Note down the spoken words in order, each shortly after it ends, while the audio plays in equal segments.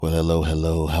Well, hello,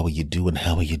 hello. How are you doing?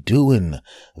 How are you doing?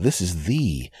 This is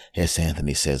the S.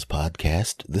 Anthony Says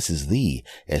podcast. This is the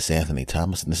S. Anthony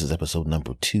Thomas, and this is episode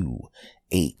number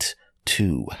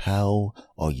 282. How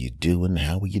are you doing?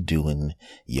 How are you doing,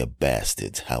 you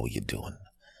bastards? How are you doing?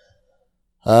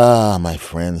 My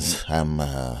friends, I'm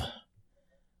a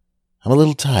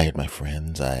little tired, my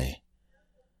friends. I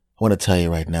want to tell you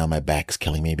right now, my back's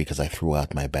killing me because I threw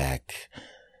out my back.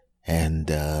 And,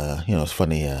 it's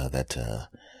funny, that,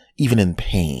 even in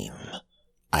pain,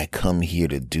 I come here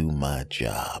to do my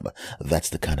job. That's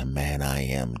the kind of man I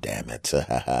am, damn it.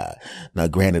 Now,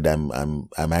 granted, I'm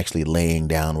actually laying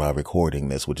down while recording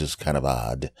this, which is kind of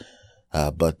odd.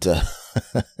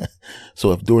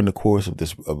 So if during the course of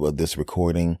this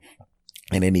recording,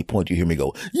 at any point you hear me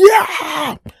go,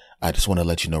 yeah! I just want to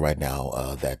let you know right now,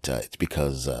 that, it's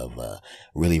because of,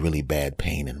 really, really bad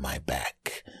pain in my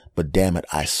back. But damn it,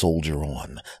 I soldier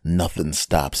on. Nothing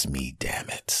stops me, damn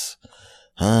it.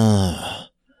 I'm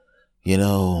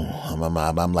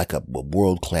like a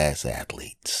world-class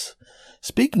athlete.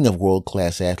 Speaking of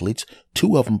world-class athletes,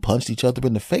 two of them punched each other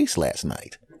in the face last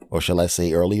night. Or shall I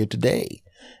say earlier today.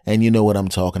 And you know what I'm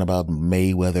talking about,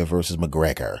 Mayweather versus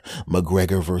McGregor.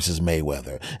 McGregor versus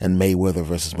Mayweather. And Mayweather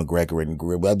versus McGregor and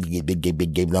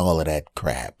all of that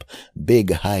crap.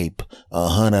 Big hype,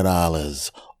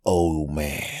 $100. Oh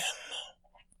man.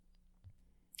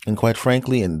 And quite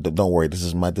frankly, and don't worry,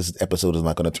 this episode is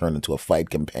not going to turn into a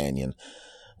fight companion.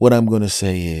 What I'm going to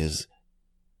say is,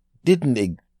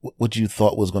 what you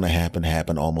thought was going to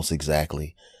happen almost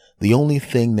exactly? The only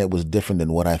thing that was different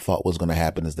than what I thought was going to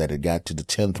happen is that it got to the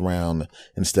 10th round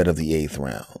instead of the 8th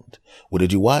round. What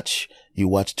did you watch? You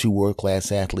watched two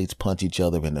world-class athletes punch each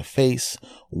other in the face.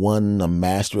 One, a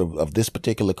master of this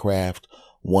particular craft.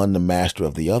 One, the master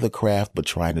of the other craft, but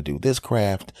trying to do this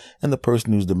craft. And the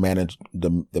person who's the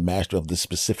master of this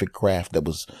specific craft that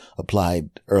was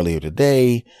applied earlier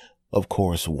today, of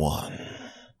course, won.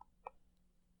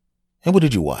 And what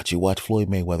did you watch? You watched Floyd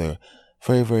Mayweather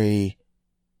very, very,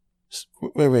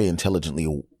 very, very intelligently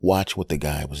watch what the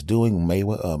guy was doing,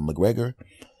 McGregor,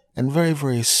 and very,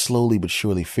 very slowly but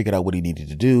surely figured out what he needed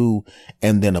to do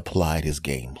and then applied his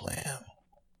game plan,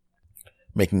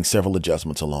 making several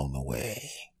adjustments along the way.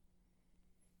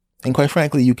 And quite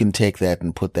frankly, you can take that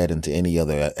and put that into any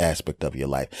other aspect of your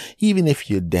life. Even if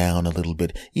you're down a little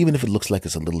bit, even if it looks like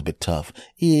it's a little bit tough,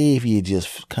 if you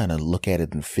just kind of look at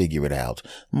it and figure it out,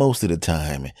 most of the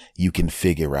time you can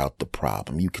figure out the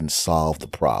problem. You can solve the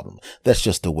problem. That's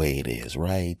just the way it is,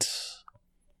 right?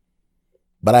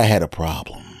 But I had a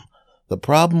problem. The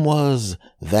problem was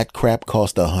that crap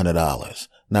cost $100.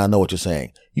 Now I know what you're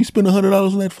saying. You spent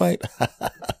 $100 on that fight?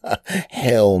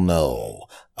 Hell no.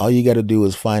 All you got to do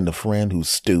is find a friend who's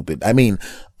stupid. I mean,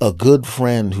 a good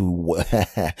friend who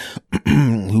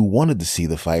who wanted to see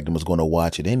the fight and was going to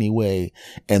watch it anyway.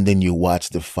 And then you watch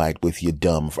the fight with your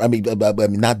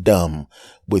not dumb,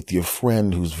 with your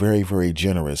friend who's very, very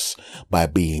generous by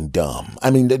being dumb.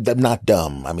 I mean, not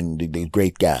dumb. I mean, the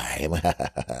great guy.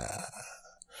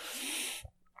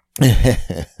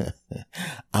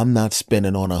 I'm not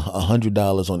spending on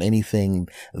 $100 on anything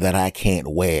that I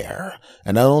can't wear.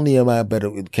 And not only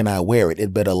can I wear it,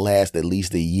 it better last at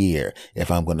least a year if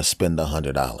I'm going to spend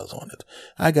 $100 on it.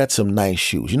 I got some nice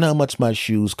shoes. You know how much my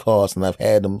shoes cost? And I've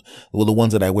had them, well, the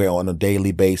ones that I wear on a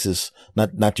daily basis,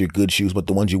 not your good shoes, but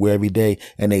the ones you wear every day,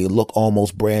 and they look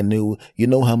almost brand new. You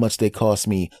know how much they cost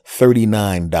me?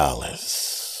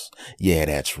 $39. Yeah,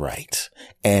 that's right.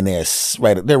 And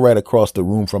they're right across the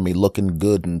room from me looking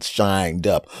good and shined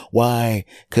up. Why?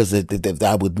 Cause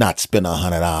I would not spend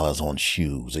 $100 on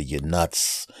shoes. Are you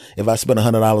nuts? If I spend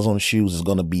 $100 on shoes, it's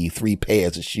going to be 3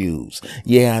 pairs of shoes.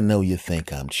 Yeah, I know you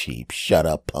think I'm cheap. Shut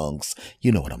up, punks.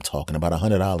 You know what I'm talking about.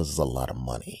 $100 is a lot of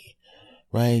money,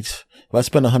 right? If I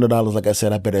spend $100, like I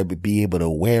said, I better be able to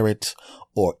wear it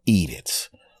or eat it.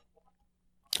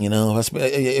 You know,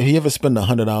 if you ever spend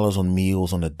 $100 on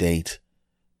meals on a date,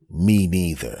 me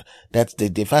neither.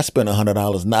 If I spend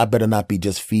 $100, I better not be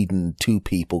just feeding 2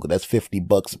 people, 'cause that's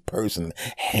 $50 a person.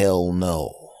 Hell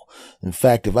no. In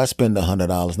fact, if I spend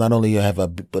 $100, not only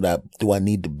do I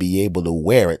need to be able to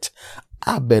wear it,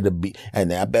 I better be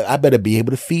able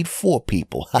to feed 4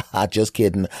 people. Just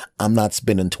kidding. I'm not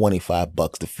spending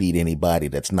 $25 to feed anybody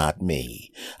that's not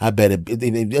me.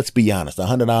 Let's be honest,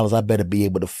 $100, I better be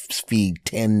able to feed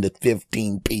 10 to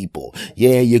 15 people.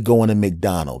 Yeah, you're going to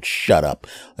McDonald's. Shut up.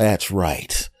 That's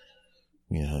right.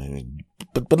 You know,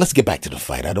 but let's get back to the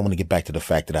fight. I don't want to get back to the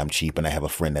fact that I'm cheap and I have a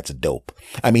friend that's a dope.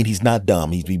 I mean, he's not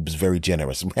dumb. He was very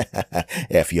generous.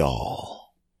 F y'all.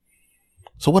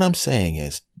 So what I'm saying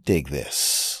is, dig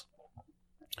this.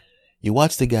 You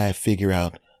watch the guy figure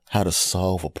out how to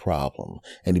solve a problem,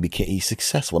 and he's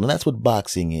successful. And that's what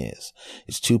boxing is.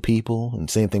 It's two people, and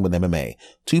same thing with MMA.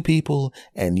 Two people,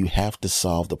 and you have to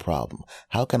solve the problem.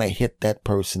 How can I hit that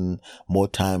person more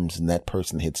times than that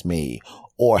person hits me?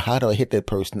 Or how do I hit that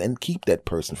person and keep that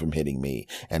person from hitting me?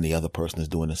 And the other person is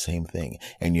doing the same thing.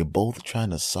 And you're both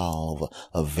trying to solve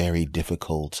a very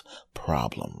difficult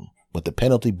problem, with the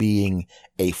penalty being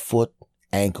a foot,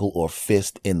 ankle, or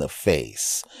fist in the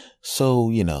face. So,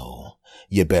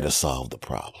 you better solve the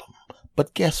problem.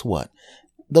 But guess what?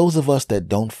 Those of us that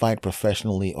don't fight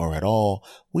professionally or at all,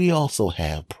 we also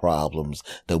have problems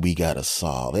that we gotta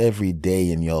solve. Every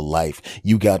day in your life,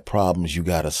 you got problems you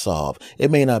gotta solve.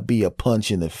 It may not be a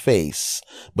punch in the face,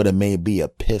 but it may be a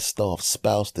pissed off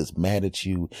spouse that's mad at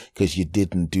you because you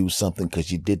didn't do something, because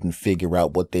you didn't figure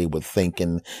out what they were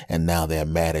thinking, and now they're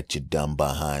mad at you dumb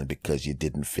behind because you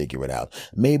didn't figure it out.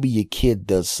 Maybe your kid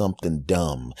does something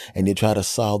dumb, and you try to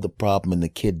solve the problem, and the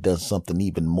kid does something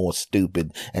even more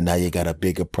stupid, and now you got a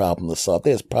bigger problem to solve.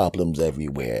 There's problems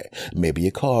everywhere. Maybe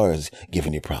your car is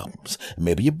giving you problems.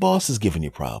 Maybe your boss is giving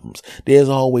you problems. There's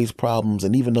always problems,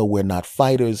 and even though we're not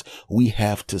fighters, we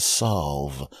have to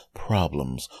solve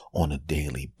problems on a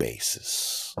daily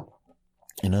basis.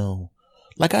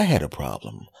 Like I had a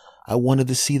problem. I wanted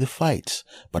to see the fights,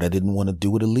 but I didn't want to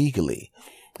do it illegally.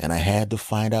 And I had to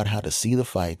find out how to see the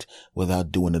fight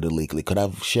without doing it illegally. Could I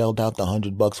have shelled out the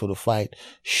 $100 for the fight?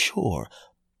 Sure.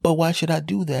 But why should I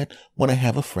do that when I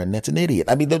have a friend that's an idiot?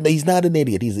 I mean, he's not an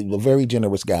idiot. He's a very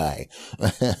generous guy.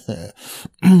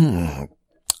 I'm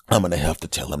going to have to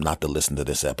tell him not to listen to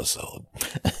this episode.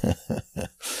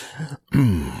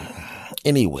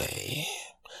 Anyway,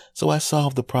 so I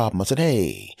solved the problem. I said,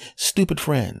 hey, stupid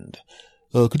friend,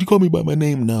 could you call me by my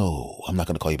name? No, I'm not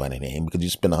going to call you by my name, because you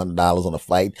spend $100 on a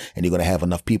fight and you're going to have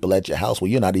enough people at your house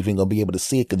where you're not even going to be able to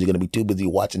see it, because you're going to be too busy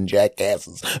watching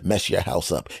jackasses mess your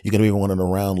house up. You're going to be running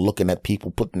around looking at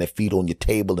people putting their feet on your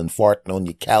table and farting on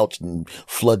your couch and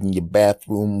flooding your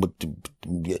bathroom.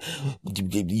 You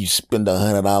spend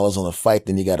 $100 on a fight,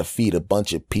 then you got to feed a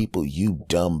bunch of people. You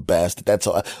dumb bastard. That's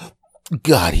all.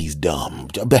 God, he's dumb.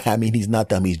 I mean, he's not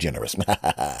dumb. He's generous.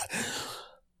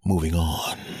 Moving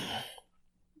on.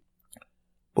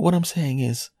 But what I'm saying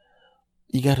is,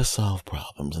 you got to solve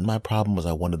problems. And my problem was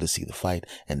I wanted to see the fight,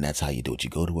 and that's how you do it. You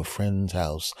go to a friend's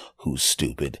house who's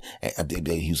stupid,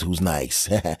 who's nice,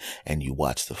 and you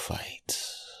watch the fight.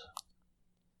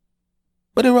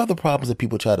 But there are other problems that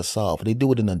people try to solve, and they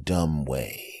do it in a dumb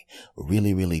way. A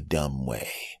really, really dumb way.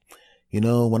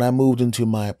 When I moved into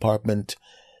my apartment,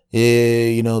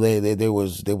 there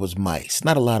was mice.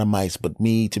 Not a lot of mice, but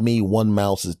to me, one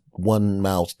mouse is one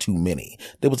mouse too many.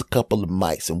 There was a couple of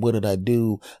mice, and what did I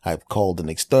do? I called an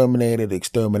exterminator. The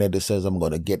exterminator says, I'm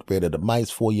going to get rid of the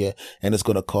mice for you, and it's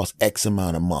going to cost X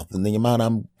amount a month. And the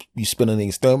amount you spend on the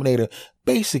exterminator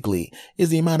basically is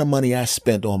the amount of money I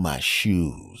spent on my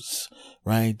shoes.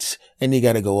 Right? And you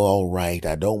got to go, all right,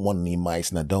 I don't want any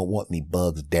mice and I don't want any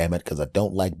bugs, damn it, because I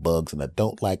don't like bugs and I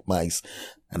don't like mice.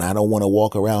 And I don't want to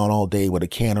walk around all day with a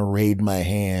can of Raid in my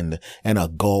hand and a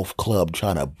golf club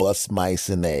trying to bust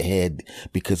mice in their head.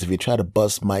 Because if you try to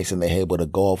bust mice in the head with a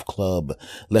golf club,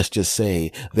 let's just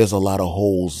say there's a lot of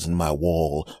holes in my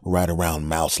wall right around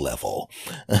mouse level.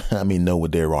 I mean, no,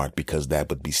 there aren't, because that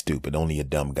would be stupid. Only a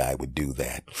dumb guy would do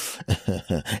that.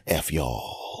 F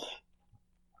y'all.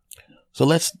 So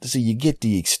let's see, you get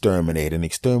the exterminator, and the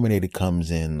exterminator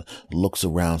comes in, looks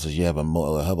around, says, you have a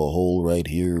hole right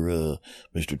here,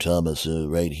 Mr. Thomas,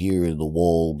 right here in the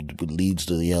wall leads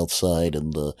to the outside,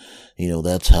 and,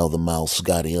 that's how the mouse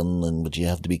got in, but you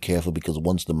have to be careful, because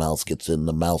once the mouse gets in,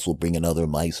 the mouse will bring in other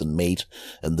mice and mate,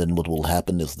 and then what will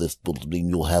happen is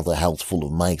you'll have a house full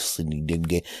of mice, and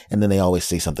then they always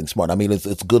say something smart. I mean,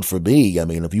 it's good for me. I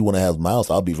mean, if you want to have mouse,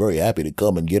 I'll be very happy to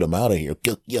come and get them out of here.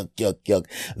 Yuck, yuck, yuck, yuck.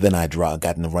 Then I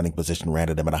got in the running position, ran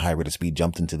at him at a high rate of speed,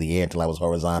 jumped into the air until I was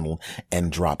horizontal,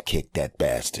 and drop kicked that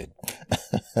bastard.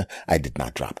 I did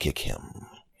not drop kick him.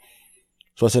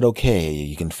 So I said, okay,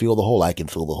 you can fill the hole. I can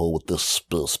fill the hole with this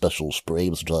special spray.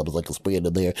 Mr. Thomas, I can spray it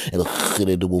in there, and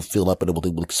it will fill up, and it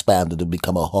will expand, and it will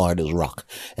become as hard as rock.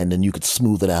 And then you could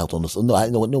smooth it out on this. No, I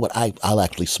know what? I'll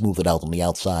actually smooth it out on the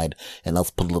outside, and I'll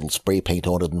put a little spray paint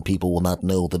on it, and people will not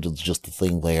know that it's just a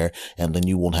thing there. And then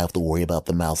you won't have to worry about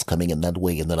the mouse coming in that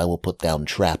way. And then I will put down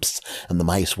traps, and the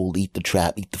mice will eat the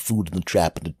food in the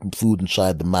trap, and the food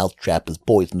inside the mouse trap is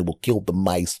poison. It will kill the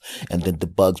mice, and then the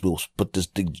bugs will put this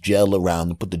gel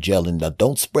around and put the gel in. Now,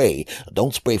 don't spray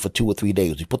for 2 or 3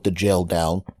 days. You put the gel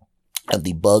down, and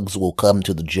the bugs will come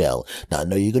to the gel. Now, I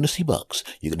know you're going to see bugs.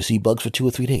 You're going to see bugs for 2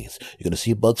 or 3 days. You're going to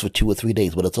see bugs for 2 or 3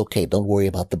 days, but it's okay. Don't worry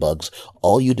about the bugs.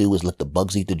 All you do is let the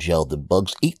bugs eat the gel. The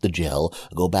bugs eat the gel,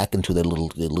 go back into their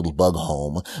little bug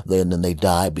home. Then they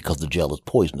die because the gel is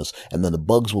poisonous. And then the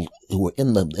bugs who are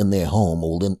in their home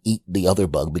will then eat the other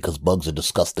bug, because bugs are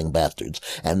disgusting bastards.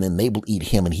 And then they will eat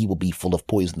him, and he will be full of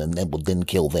poison, and then will then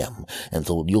kill them. And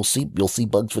so you'll see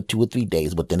bugs for 2 or 3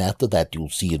 days, but then after that, you'll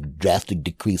see a drastic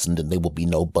decrease, and then there will be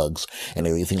no bugs and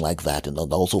everything like that. And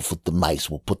also for the mice,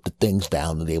 will put the things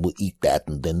down and they will eat that.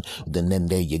 And then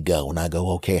there you go. And I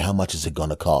go, okay, how much is it going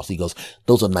to cost? He goes,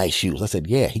 those are nice shoes. I said,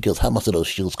 yeah. He goes, how much do those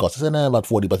shoes cost? I said, about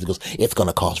 $40. He goes, it's going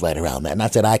to cost right around that. And I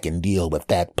said, I can deal with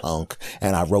that, punk.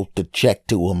 And I wrote the check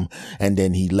to him, and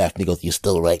then he left. And he goes, you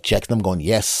still write checks? And I'm going,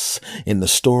 yes. In the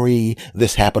story,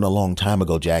 this happened a long time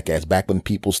ago, jackass, back when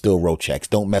people still wrote checks.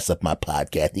 Don't mess up my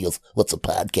podcast. He goes, what's a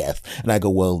podcast? And I go,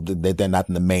 well, they're not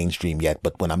in the mainstream yet,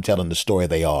 but when I'm telling the story,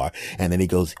 they are. And then he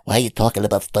goes, why are you talking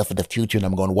about stuff in the future? And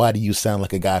I'm going, why do you sound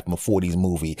like a guy from a 40s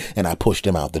movie? And I pushed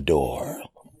him out the door.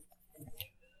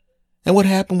 And what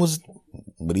happened was,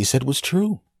 what he said was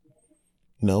true.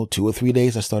 2 or 3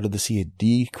 days, I started to see a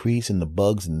decrease in the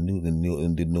bugs in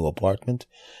the new apartment,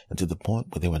 and to the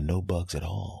point where there were no bugs at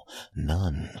all.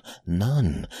 None.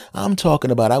 I'm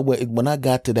talking about, when I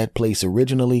got to that place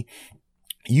originally,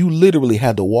 you literally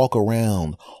had to walk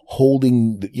around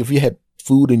holding, if you had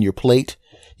food in your plate,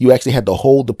 you actually had to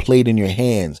hold the plate in your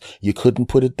hands. You couldn't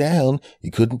put it down.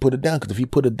 Because if you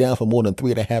put it down for more than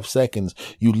 3.5 seconds,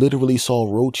 you literally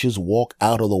saw roaches walk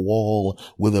out of the wall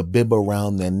with a bib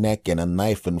around their neck and a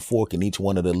knife and fork in each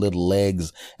one of their little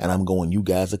legs. And I'm going, you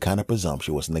guys are kind of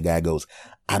presumptuous. And the guy goes,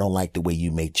 I don't like the way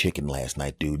you made chicken last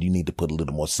night, dude. You need to put a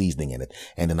little more seasoning in it.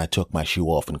 And then I took my shoe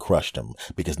off and crushed him.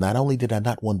 Because not only did I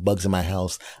not want bugs in my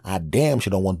house, I damn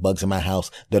sure don't want bugs in my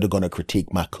house that are going to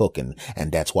critique my cooking.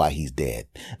 And that's why he's dead.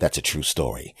 That's a true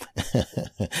story.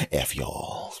 F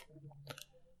y'all.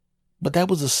 But that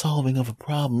was the solving of a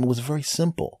problem. It was very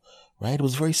simple, right? It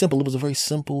was very simple. It was a very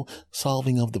simple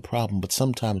solving of the problem. But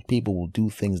sometimes people will do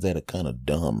things that are kind of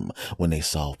dumb when they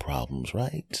solve problems,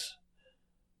 right?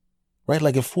 Right?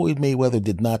 Like if Floyd Mayweather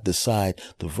did not decide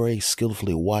to very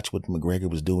skillfully watch what McGregor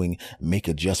was doing, make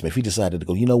adjustment. If he decided to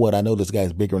go, you know what? I know this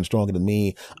guy's bigger and stronger than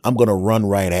me. I'm going to run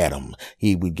right at him.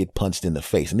 He would get punched in the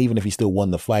face. And even if he still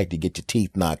won the fight, he'd get your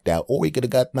teeth knocked out, or he could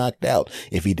have got knocked out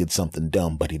if he did something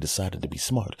dumb, but he decided to be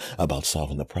smart about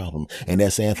solving the problem. And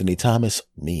that's Anthony Thomas,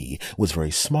 was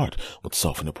very smart with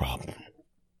solving the problem.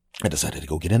 I decided to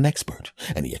go get an expert,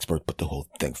 and the expert put the whole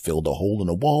thing, filled a hole in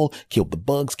the wall, killed the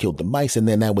bugs, killed the mice, and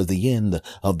then that was the end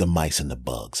of the mice and the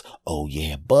bugs. Oh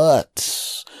yeah,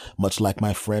 but much like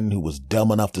my friend who was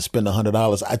dumb enough to spend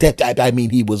 $100, I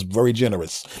mean, he was very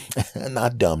generous.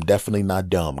 Not dumb, definitely not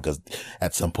dumb, because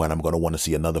at some point I'm going to want to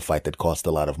see another fight that costs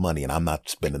a lot of money, and I'm not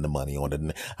spending the money on it,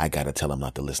 and I got to tell him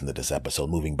not to listen to this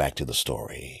episode. Moving back to the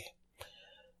story.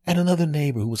 And another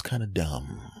neighbor who was kind of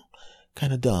dumb.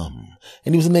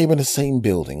 And he was a neighbor in the same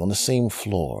building, on the same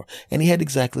floor. And he had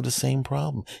exactly the same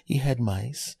problem. He had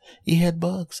mice. He had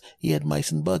bugs. He had mice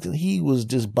and bugs. And he was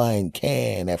just buying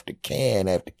can after can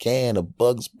after can of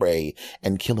bug spray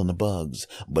and killing the bugs.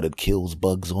 But it kills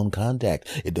bugs on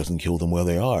contact. It doesn't kill them where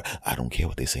they are. I don't care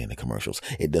what they say in the commercials.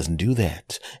 It doesn't do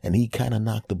that. And he kind of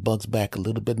knocked the bugs back a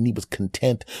little bit, and he was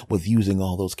content with using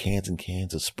all those cans and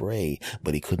cans of spray.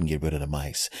 But he couldn't get rid of the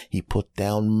mice. He put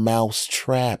down mouse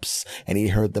traps. And he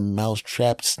heard the mouse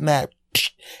trap snap,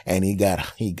 and he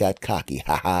got cocky.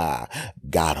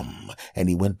 Got him. And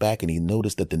he went back and he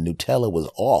noticed that the Nutella was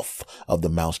off of the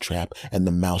mouse trap, and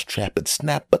the mouse trap had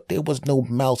snapped, but there was no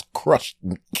mouse crushed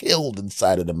and killed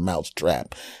inside of the mouse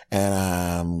trap. And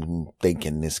I'm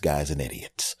thinking, this guy's an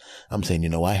idiot. I'm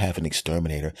saying, I have an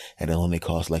exterminator, and it only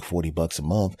costs like $40 a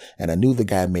month. And I knew the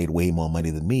guy made way more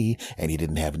money than me, and he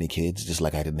didn't have any kids, just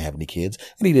like I didn't have any kids,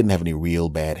 and he didn't have any real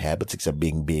bad habits except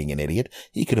being an idiot.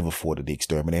 He could have afforded the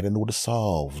exterminator, and it would have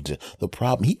solved the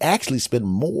problem. He actually spent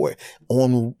more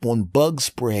on bug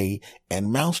spray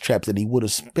and mouse traps than he would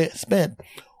have spent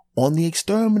on the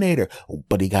exterminator,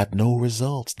 but he got no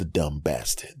results, the dumb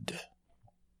bastard.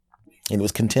 And he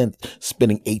was content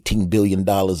spending $18 billion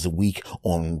a week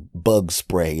on bug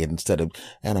spray and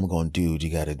I'm going, dude, you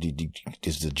gotta do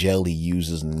just the gel he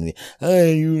uses, and gel,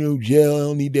 I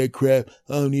don't need that crap.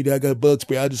 I got bug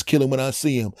spray. I just kill him when I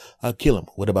see him. I'll kill him.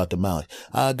 What about the mouse?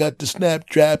 I got the snap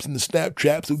traps, and the snap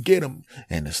traps will get him.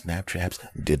 And the snap traps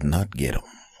did not get him.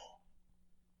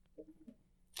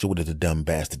 So what did the dumb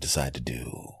bastard decide to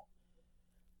do?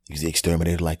 Is the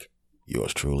exterminator like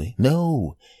yours truly?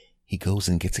 No. He goes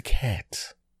and gets a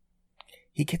cat.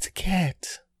 He gets a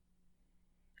cat.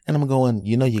 And I'm going,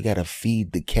 you got to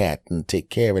feed the cat and take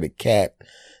care of the cat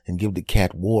and give the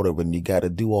cat water, and you got to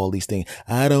do all these things.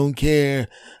 I don't care.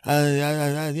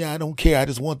 I don't care. I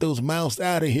just want those mice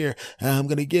out of here. I'm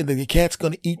going to get the cat's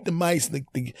going to eat the mice.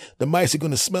 The mice are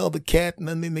going to smell the cat, and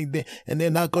then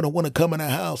they're not going to want to come in our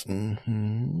house.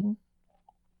 Mm-hmm.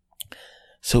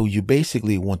 So you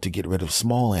basically want to get rid of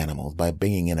small animals by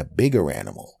bringing in a bigger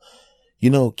animal.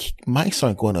 Mice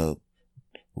aren't going to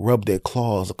rub their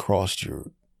claws across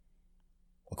your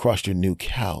new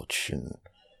couch, and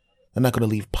they're not going to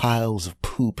leave piles of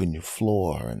poop in your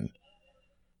floor, and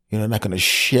they're not going to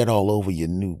shed all over your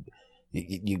new.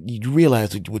 You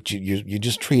realize that you're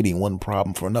just trading one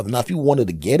problem for another. Now, if you wanted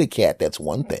to get a cat, that's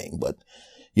one thing, but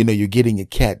you're getting a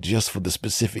cat just for the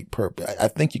specific purpose. I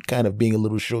think you're kind of being a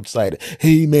little short-sighted.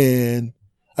 Hey, man,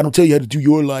 I don't tell you how to do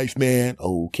your life, man.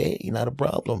 Okay, not a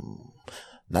problem.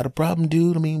 Not a problem,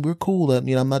 dude. I mean, we're cool. I'm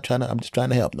just trying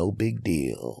to help. No big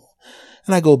deal.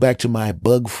 And I go back to my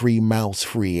bug-free,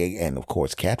 mouse-free, and of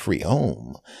course, cat-free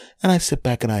home. And I sit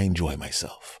back and I enjoy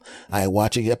myself. I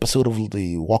watch an episode of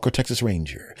the Walker, Texas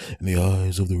Ranger. In the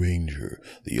eyes of the ranger,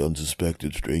 the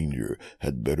unsuspected stranger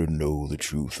had better know the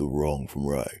truth of wrong from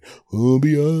right. Oh,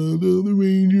 the eyes of the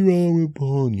ranger are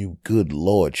upon you. Good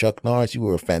Lord, Chuck Norris, you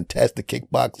were a fantastic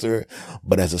kickboxer,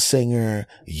 but as a singer,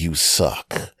 you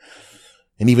suck.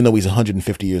 And even though he's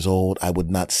 150 years old, I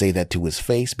would not say that to his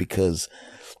face because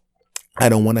I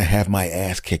don't want to have my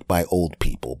ass kicked by old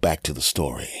people. Back to the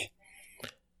story.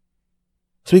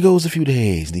 So he goes a few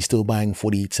days and he's still buying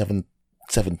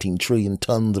 17 trillion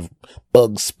tons of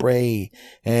bug spray.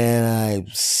 And I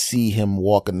see him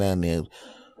walking down there.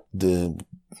 And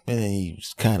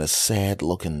he's kind of sad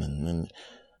looking. And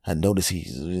I notice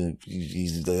I'm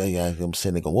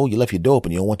sitting there going, whoa, you left your door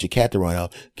open. You don't want your cat to run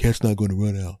out. Cat's not going to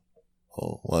run out.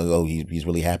 He's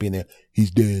really happy in there.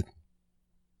 He's dead.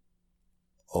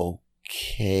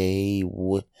 Okay,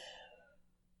 what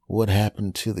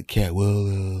happened to the cat?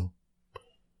 Well,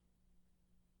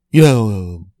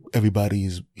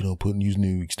 everybody's using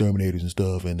new exterminators and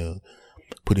stuff, and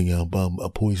putting out a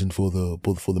poison for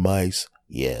the mice.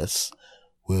 Yes.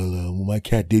 Well, my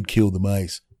cat did kill the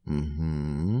mice.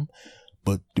 Mm-hmm.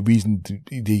 But the reason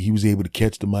he was able to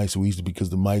catch the mice so easily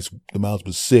because the mouse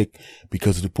was sick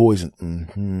because of the poison.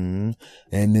 Mm-hmm.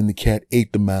 And then the cat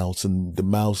ate the mouse, and the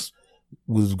mouse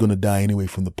was going to die anyway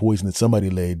from the poison that somebody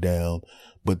laid down.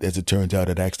 But as it turns out,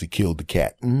 it actually killed the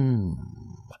cat.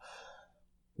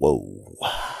 Whoa.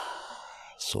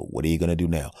 So what are you going to do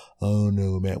now? Oh,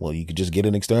 no, man. Well, you could just get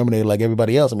an exterminator like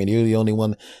everybody else. I mean, you're the only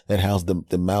one that has the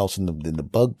mouse and the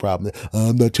bug problem.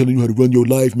 I'm not telling you how to run your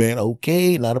life, man.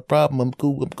 Okay, not a problem. I'm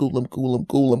cool.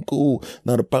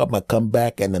 Not a problem. I come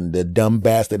back and then the dumb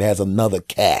bastard has another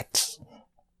cat.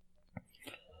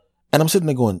 And I'm sitting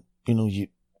there going,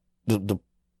 the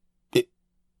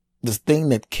thing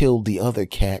that killed the other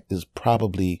cat is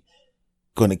probably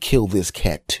going to kill this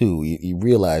cat too. You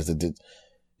realize that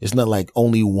it's not like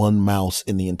only one mouse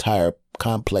in the entire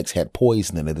complex had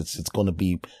poison in it. It's going to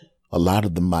be a lot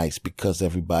of the mice because a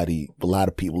lot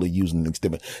of people are using the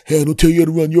exterminator. Hey, I don't tell you how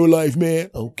to run your life,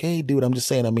 man. Okay, dude. I'm just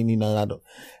saying. I mean,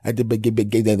 I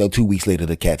did 2 weeks later,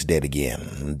 the cat's dead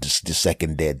again. Just the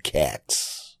second dead cat.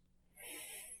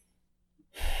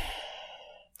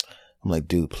 I'm like,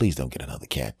 dude, please don't get another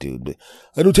cat, dude. But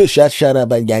I don't tell shut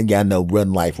up. Yeah, no,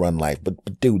 run life.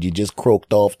 But dude, you just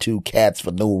croaked off 2 cats for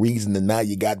no reason and now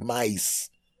you got mice.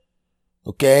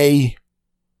 Okay?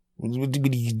 What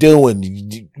are you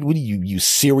doing? What are you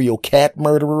serial cat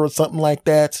murderer or something like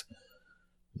that?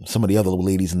 Some of the other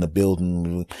ladies in the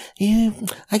building. Yeah,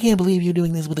 I can't believe you're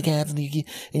doing this with the cats.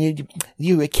 And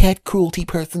you're a cat cruelty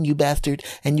person, you bastard.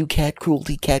 And you cat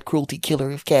cruelty killer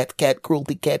of cat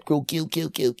cruelty, kill,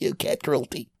 cat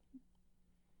cruelty.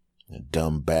 A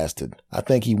dumb bastard. I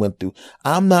think he went through,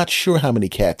 I'm not sure how many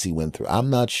cats he went through. I'm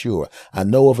not sure. I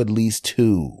know of at least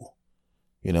 2.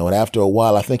 And after a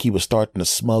while, I think he was starting to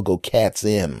smuggle cats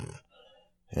in.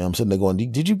 And I'm sitting there going,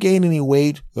 did you gain any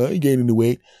weight? I ain't gained any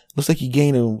weight. Looks like you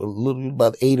gained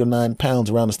about 8 or 9 pounds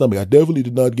around the stomach. I definitely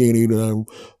did not gain 8 or 9.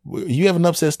 You have an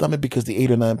upset stomach because the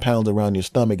 8 or 9 pounds around your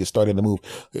stomach is starting to move.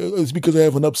 It's because I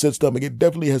have an upset stomach. It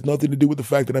definitely has nothing to do with the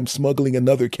fact that I'm smuggling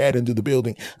another cat into the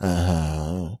building.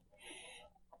 So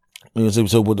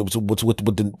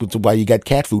why you got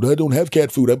cat food? I don't have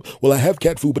cat food. I have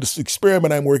cat food, but it's an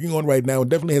experiment I'm working on right now. It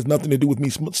definitely has nothing to do with me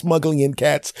smuggling in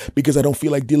cats because I don't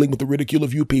feel like dealing with the ridicule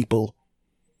of you people.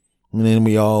 And then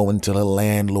we all went to the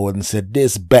landlord and said,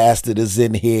 this bastard is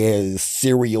in here,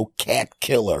 serial cat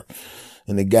killer.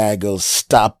 And the guy goes,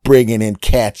 "Stop bringing in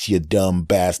cats, you dumb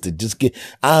bastard.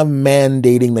 I'm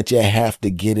mandating that you have to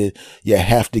get it. You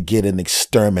have to get an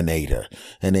exterminator."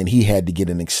 And then he had to get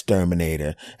an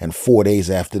exterminator. And 4 days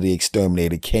after the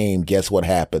exterminator came, guess what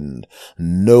happened?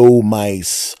 No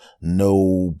mice,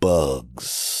 no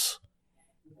bugs.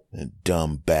 A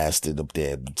dumb bastard up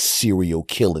there, serial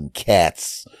killing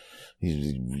cats.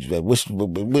 We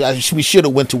should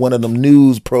have went to one of them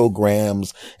news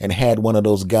programs and had one of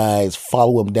those guys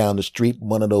follow him down the street.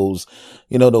 One of those,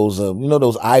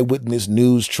 those eyewitness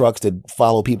news trucks that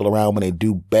follow people around when they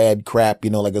do bad crap.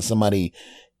 Like if somebody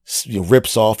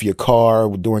rips off your car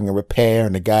during a repair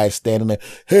and the guy's standing there.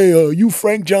 "Hey, you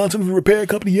Frank Johnson from the repair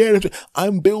company?" "Yeah,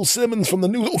 I'm Bill Simmons from the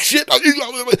news." "Oh shit,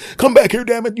 come back here,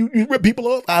 damn it. You rip people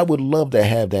off." I would love to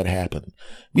have that happen.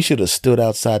 We should have stood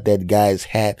outside that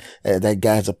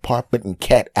guy's apartment in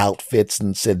cat outfits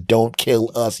and said, "Don't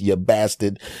kill us, you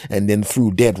bastard." And then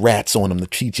threw dead rats on him to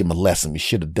teach him a lesson. We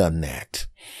should have done that.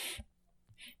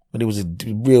 But it was a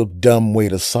real dumb way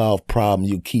to solve problems.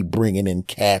 You keep bringing in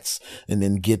cats and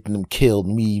then getting them killed.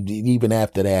 Even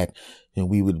after that,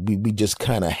 we just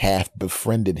kind of half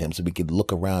befriended him so we could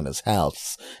look around his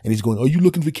house. And he's going, "Are you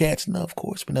looking for cats?" "No, of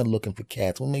course we're not looking for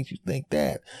cats. What makes you think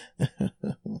that?"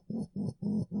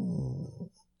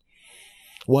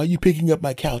 "Why are you picking up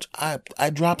my couch?" I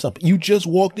dropped something." "You just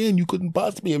walked in. You couldn't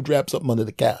possibly have dropped something under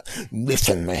the couch."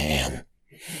 "Listen, man,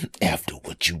 after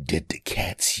what you did to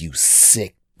cats, you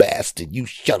sick bastard, you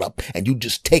shut up and you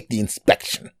just take the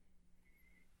inspection.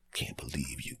 Can't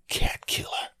believe you, cat killer.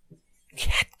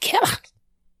 Cat killer."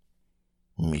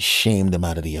 We shamed him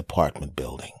out of the apartment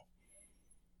building.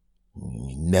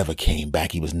 He never came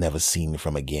back. He was never seen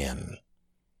from again.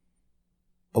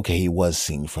 Okay, he was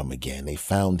seen from again. They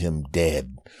found him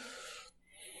dead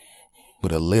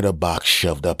with a litter box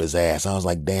shoved up his ass. I was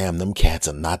like, damn, them cats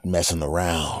are not messing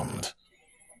around.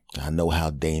 I know how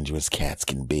dangerous cats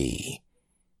can be.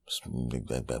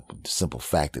 The simple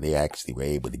fact that they actually were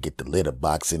able to get the litter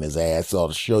box in his ass ought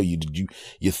to show you that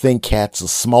you think cats are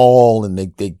small and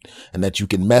and that you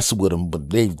can mess with them, but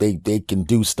they can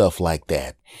do stuff like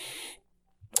that.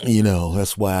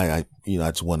 That's why I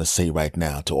just want to say right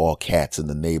now to all cats in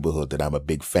the neighborhood that I'm a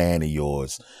big fan of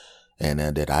yours, and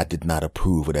that I did not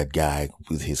approve of that guy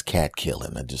with his cat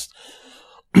killing. I just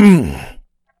I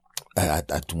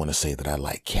want to say that I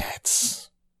like cats.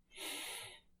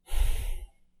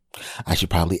 I should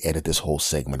probably edit this whole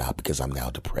segment out because I'm now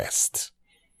depressed.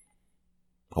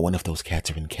 I wonder if those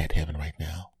cats are in cat heaven right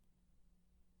now,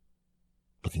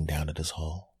 looking down at this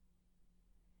hall.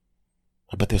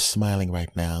 I bet they're smiling right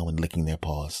now and licking their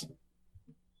paws.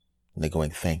 And they're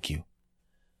going, "Thank you.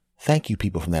 Thank you,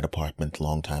 people from that apartment a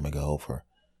long time ago, for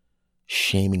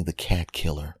shaming the cat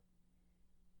killer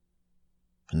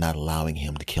and not allowing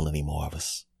him to kill any more of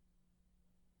us."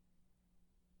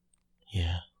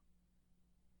 Yeah.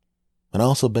 And I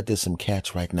also bet there's some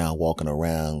cats right now walking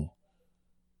around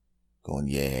going,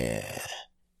 "Yeah,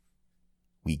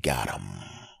 we got him.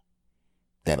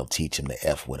 That'll teach him to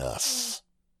F with us."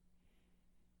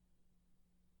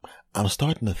 I'm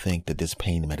starting to think that this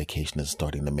pain medication is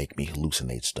starting to make me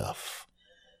hallucinate stuff.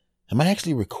 Am I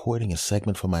actually recording a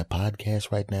segment for my podcast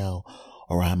right now,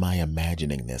 or am I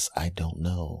imagining this? I don't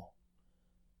know.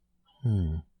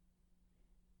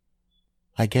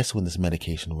 I guess when this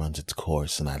medication runs its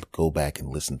course and I go back and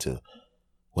listen to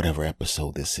whatever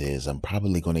episode this is, I'm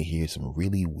probably going to hear some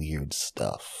really weird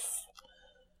stuff.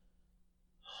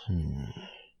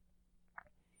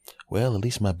 Well, at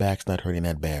least my back's not hurting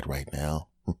that bad right now.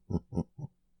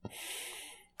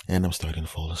 And I'm starting to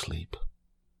fall asleep.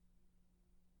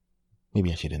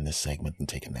 Maybe I should end this segment and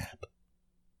take a nap.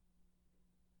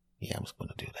 Yeah, I'm just going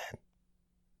to do that.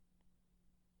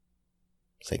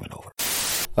 Segment over.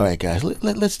 All right, guys,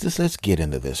 let's get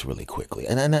into this really quickly.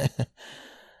 And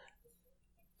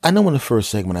I know in the first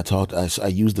segment I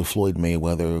used the Floyd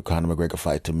Mayweather Conor McGregor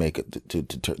fight to make it to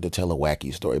tell a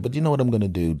wacky story. But you know what I'm going to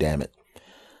do? Damn it,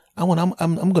 I'm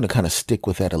going to kind of stick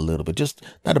with that a little bit. Just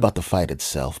not about the fight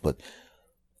itself, but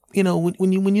when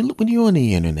you're on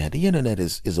the internet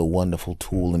is a wonderful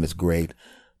tool and it's great,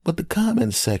 but the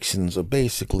comment sections are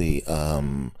basically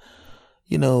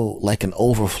like an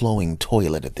overflowing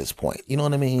toilet at this point. You know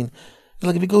what I mean?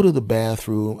 Like if you go to the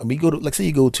bathroom, say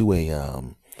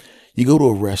you go to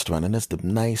a restaurant and it's the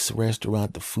nice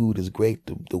restaurant. The food is great.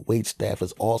 The wait staff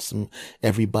is awesome.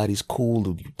 Everybody's cool.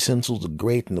 The utensils are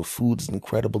great and the food is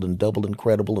incredible and double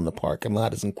incredible. And the parking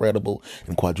lot is incredible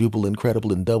and quadruple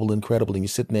incredible and double incredible. And you're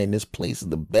sitting there and this place is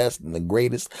the best and the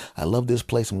greatest. I love this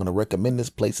place. I'm going to recommend this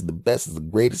place. Is the best, is the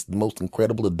greatest, the most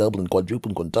incredible, the double and quadruple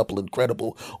and quintuple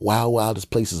incredible. Wow, this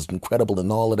place is incredible and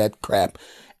all of that crap.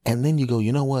 And then you go,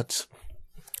 you know what?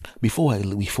 Before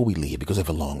we leave, because I have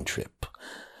a long trip,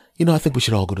 I think we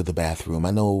should all go to the bathroom.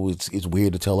 I know it's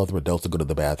weird to tell other adults to go to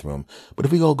the bathroom, but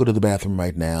if we all go to the bathroom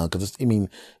right now, because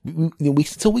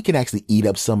so we can actually eat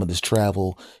up some of this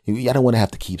travel. I don't want to have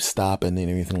to keep stopping and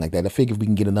everything like that. I figure if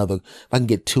I can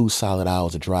get 2 solid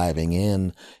hours of driving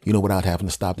in, without having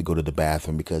to stop to go to the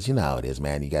bathroom, because you know how it is,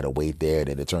 man. You got to wait there,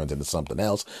 then it turns into something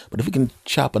else. But if we can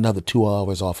chop another 2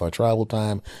 hours off our travel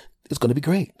time, it's going to be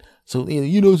great. So,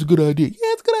 it's a good idea.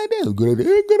 Yeah, it's a good idea. It's a good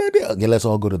idea. Good idea. Okay, let's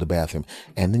all go to the bathroom.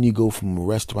 And then you go from a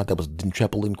restaurant that was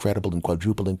triple incredible and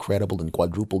quadruple incredible and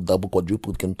quadruple, double,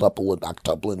 quadruple, quintuple, and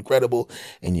octuple incredible.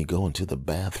 And you go into the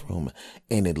bathroom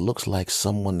and it looks like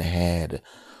someone had,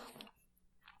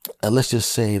 let's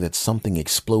just say that something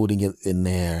exploding in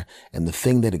there, and the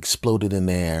thing that exploded in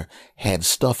there had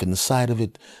stuff inside of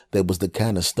it that was the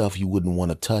kind of stuff you wouldn't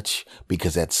want to touch,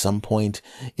 because at some point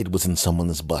it was in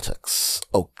someone's buttocks.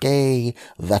 Okay,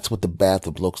 that's what the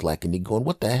bathroom looks like. And you're going,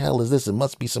 what the hell is this?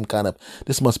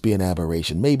 This must be an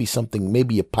aberration.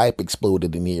 Maybe a pipe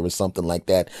exploded in here or something like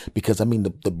that. Because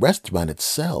the restaurant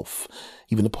itself,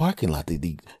 even the parking lot,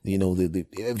 it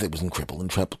was incredible and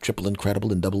triple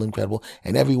incredible and double incredible,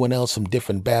 and everyone else from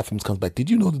different bathrooms comes back. Did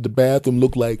you know that the bathroom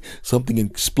looked like something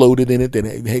exploded in it, that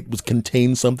it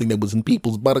contained something that was in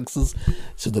people's buttocks?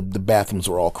 So the bathrooms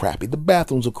were all crappy. The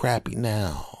bathrooms are crappy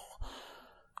now.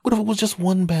 What if it was just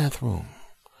one bathroom,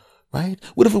 right?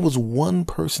 What if it was one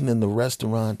person in the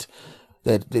restaurant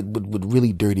that with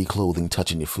really dirty clothing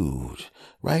touching your food,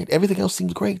 right? Everything else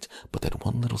seemed great, but that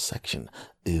one little section,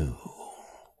 ew.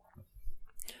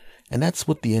 And that's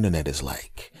what the internet is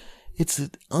like. It's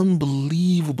an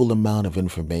unbelievable amount of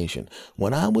information.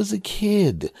 When I was a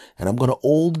kid, and I'm going to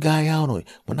old guy out on it,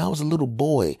 when I was a little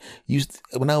boy, I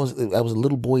was a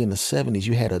little boy in the 70s,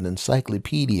 you had an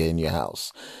encyclopedia in your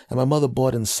house. And my mother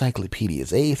bought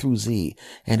encyclopedias, A through Z,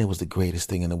 and it was the greatest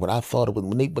thing. And what I thought it was,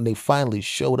 when they finally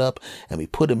showed up and we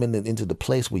put them into the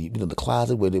place where, the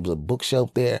closet where there was a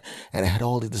bookshelf there, and I had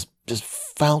all this just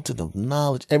fountain of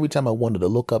knowledge. Every time I wanted to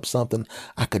look up something,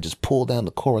 I could just pull down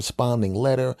the corresponding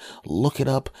letter, look it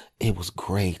up. It was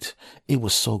great. It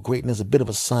was so great. And as a bit of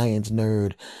a science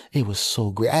nerd, it was so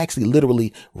great. I actually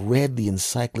literally read the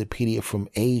encyclopedia from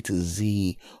A to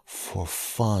Z for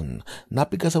fun. Not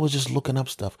because I was just looking up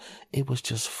stuff. It was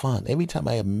just fun. Every time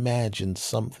I imagined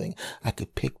something, I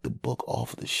could pick the book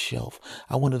off the shelf.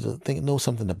 I wanted to know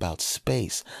something about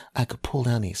space. I could pull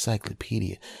down the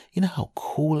encyclopedia. You know how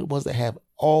cool it was to have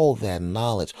all that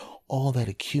knowledge, all that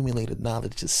accumulated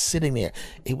knowledge just sitting there.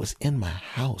 It was in my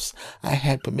house. I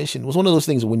had permission. It was one of those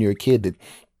things when you're a kid that,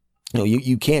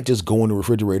 you can't just go in the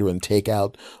refrigerator and take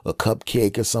out a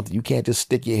cupcake or something. You can't just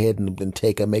stick your head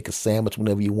and make a sandwich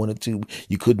whenever you wanted to.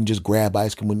 You couldn't just grab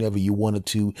ice cream whenever you wanted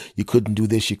to. You couldn't do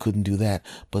this. You couldn't do that.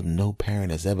 But no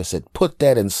parent has ever said, put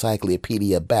that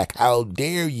encyclopedia back. How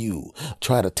dare you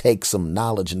try to take some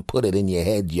knowledge and put it in your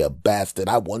head, you bastard.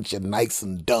 I want you nice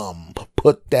and dumb.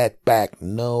 Put that back.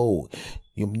 No.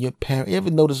 Your parent, you ever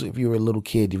notice if you were a little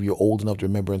kid, if you're old enough to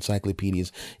remember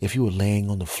encyclopedias, if you were laying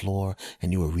on the floor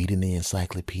and you were reading the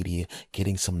encyclopedia,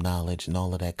 getting some knowledge and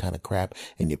all of that kind of crap,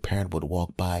 and your parent would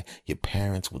walk by, your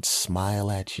parents would smile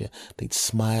at you. They'd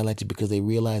smile at you because they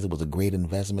realized it was a great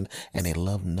investment, and they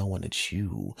loved knowing that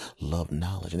you loved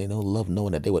knowledge, and they loved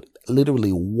knowing that they were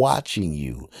literally watching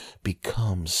you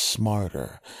become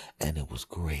smarter. And it was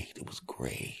great. It was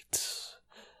great.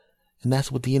 And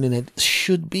that's what the internet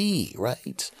should be,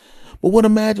 right? But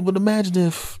imagine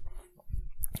if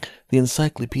the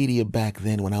encyclopedia back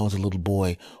then, when I was a little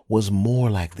boy, was more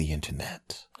like the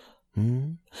internet.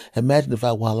 Imagine if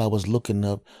while I was looking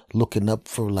up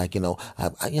for I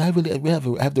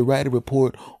have to write a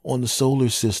report on the solar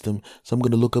system. So I'm going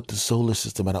to look up the solar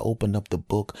system, and I opened up the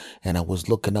book and I was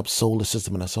looking up solar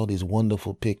system, and I saw these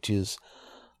wonderful pictures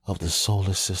of the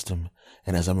solar system.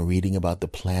 And as I'm reading about the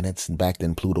planets, and back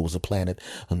then Pluto was a planet,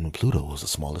 and Pluto was the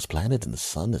smallest planet, and the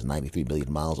sun is 93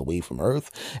 billion miles away from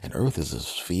Earth, and Earth is a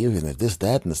sphere, and it's this,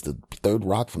 that, and it's the third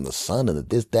rock from the sun, and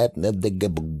this, that, and that,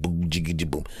 boom, boom, jiggity,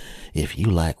 boom. If you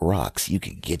like rocks, you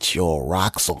can get your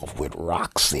rocks off with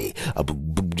Roxy.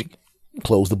 Boom, boom,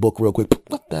 close the book real quick.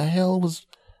 What the hell was...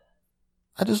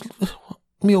 let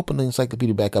me open the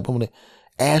encyclopedia back up. I'm going to...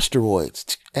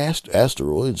 Asteroids.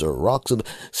 Asteroids are rocks.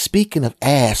 Speaking of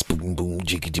ass, boom, boom,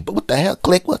 jiggity, but what the hell?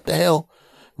 Click, what the hell?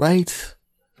 Right?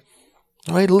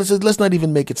 All right, let's not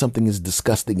even make it something as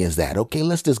disgusting as that. Okay,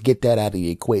 let's just get that out of the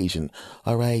equation.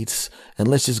 All right, and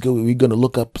let's just go. We're going to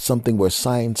look up something where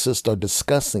scientists are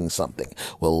discussing something.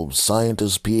 Well,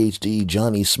 scientist PhD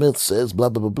Johnny Smith says blah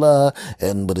blah blah blah,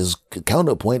 and but his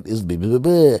counterpoint is blah blah blah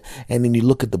blah. And then you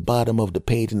look at the bottom of the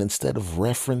page, and instead of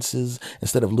references,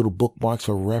 instead of little bookmarks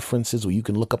for references, where you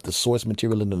can look up the source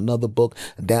material in another book,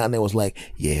 down there was like,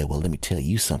 yeah, well, let me tell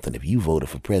you something. If you voted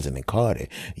for President Carter,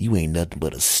 you ain't nothing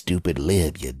but a stupid lib,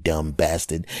 you dumb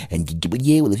bastard. And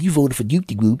yeah, well, if you voted for Duke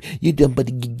Group, you're dumb, but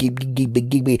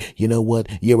you know what?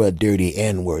 You're a dirty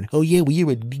N-word. Oh yeah, well,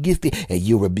 you're a and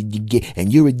you're a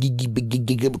and you're a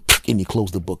and you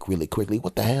close the book really quickly.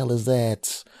 What the hell is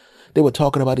that? They were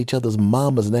talking about each other's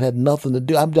mamas, and that had nothing to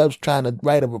do. I'm just trying to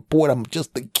write a report. I'm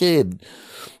just a kid.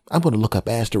 I'm going to look up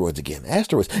asteroids again.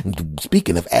 Asteroids.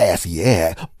 Speaking of ass,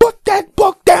 yeah. Put that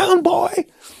book down, boy.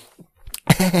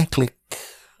 Click.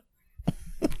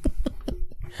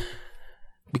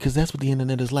 Because that's what the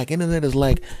internet is like. Internet is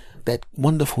like that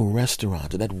wonderful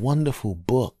restaurant or that wonderful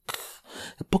book.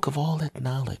 A book of all that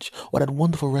knowledge. Or that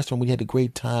wonderful restaurant where you had a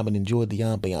great time and enjoyed the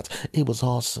ambiance. It was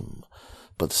awesome.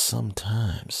 But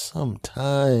sometimes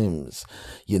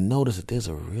you notice that there's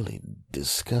a really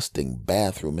disgusting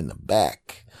bathroom in the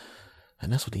back.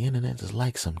 And that's what the internet is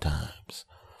like sometimes.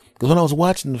 Because when I was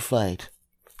watching the fight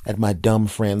at my dumb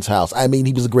friend's house, I mean,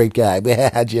 he was a great guy,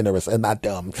 generous and not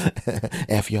dumb.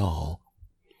 F y'all.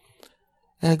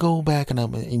 And I go back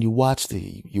and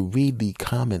you read the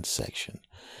comments section,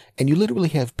 and you literally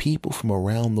have people from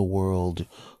around the world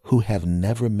who have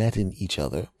never met each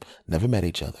other,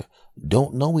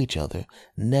 don't know each other,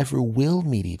 never will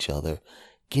meet each other,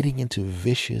 getting into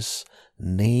vicious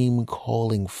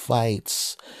name-calling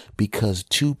fights because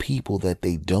two people that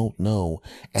they don't know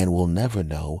and will never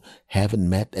know, haven't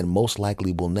met and most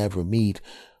likely will never meet,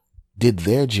 did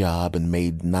their job and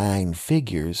made 9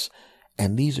 figures.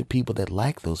 And these are people that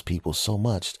like those people so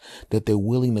much that they're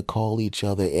willing to call each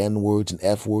other N words and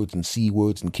F words and C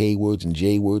words and K words and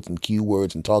J words and Q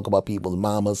words and talk about people's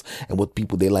mamas and what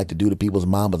people they like to do to people's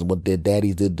mamas and what their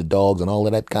daddies did to dogs and all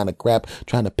of that kind of crap,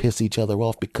 trying to piss each other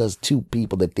off because two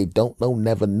people that they don't know,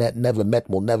 never met,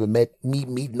 will never meet,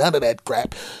 none of that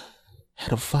crap,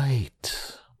 had a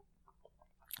fight.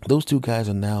 Those two guys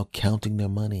are now counting their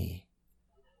money.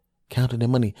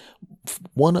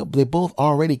 They both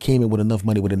already came in with enough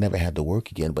money where they never had to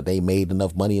work again, but they made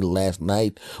enough money last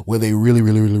night where they really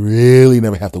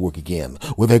never have to work again,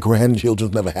 where their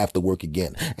grandchildren never have to work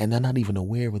again. And they're not even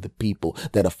aware of the people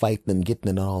that are fighting and getting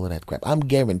and all of that crap. I'm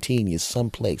guaranteeing you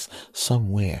someplace,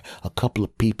 somewhere, a couple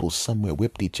of people somewhere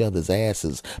whipped each other's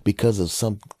asses because of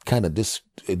some kind of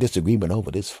disagreement over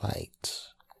this fight.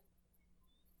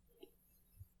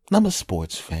 And I'm a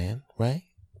sports fan, right?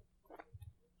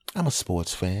 I'm a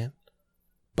sports fan,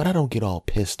 but I don't get all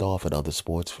pissed off at other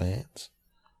sports fans.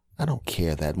 I don't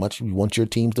care that much. You want your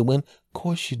teams to win? Of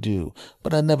course you do.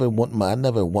 But I never want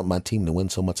my team to win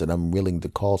so much that I'm willing to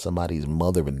call somebody's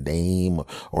mother a name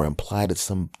or imply that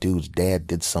some dude's dad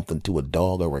did something to a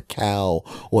dog or a cow,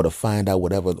 or to find out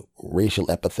whatever racial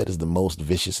epithet is the most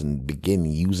vicious and begin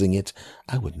using it.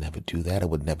 I would never do that. I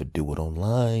would never do it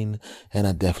online, and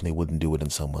I definitely wouldn't do it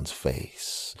in someone's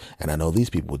face. And I know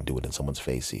these people wouldn't do it in someone's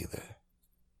face either.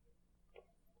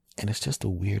 And it's just the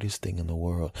weirdest thing in the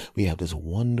world. We have this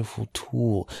wonderful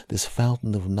tool, this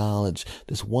fountain of knowledge,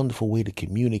 this wonderful way to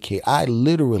communicate. I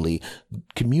literally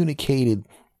communicated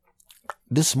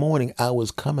this morning. I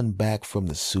was coming back from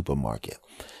the supermarket,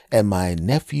 and my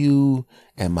nephew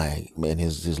and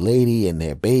his lady and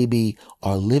their baby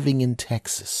are living in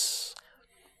Texas.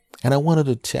 And I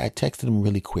texted him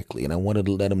really quickly, and I wanted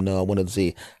to let him know, I wanted to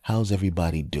say, how's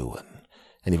everybody doing?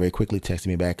 And he very quickly texted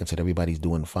me back and said, everybody's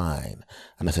doing fine.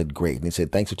 And I said, great. And he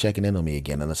said, thanks for checking in on me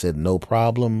again. And I said, no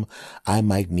problem. I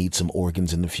might need some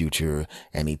organs in the future.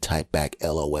 And he typed back,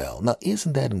 LOL. Now,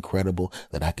 isn't that incredible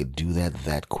that I could do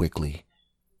that quickly?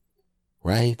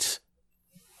 Right?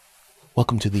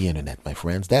 Welcome to the internet, my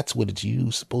friends. That's what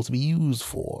it's supposed to be used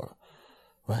for.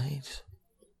 Right?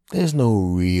 There's no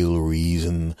real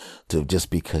reason to, just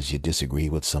because you disagree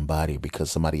with somebody, because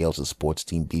somebody else's sports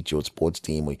team beat your sports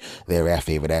team, or their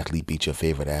favorite athlete beat your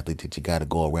favorite athlete, that you got to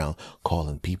go around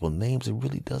calling people names. It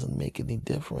really doesn't make any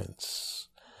difference,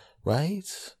 right?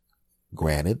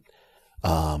 Granted,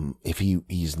 if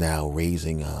he's now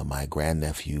raising my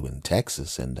grandnephew in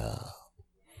Texas, and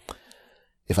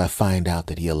if I find out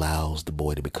that he allows the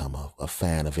boy to become a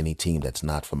fan of any team that's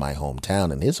not from my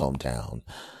hometown and his hometown,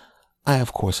 I,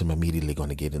 of course, am immediately going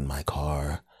to get in my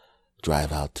car,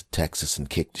 drive out to Texas, and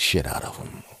kick the shit out of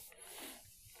him.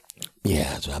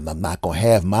 Yeah, so I'm not gonna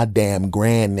have my damn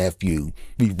grandnephew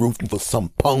be rooting for some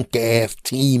punk ass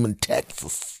team in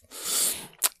Texas.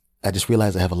 I just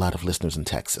realized I have a lot of listeners in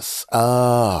Texas.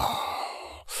 Probably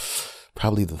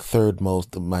the third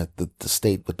most, the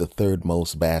state with the third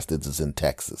most bastards is in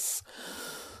Texas.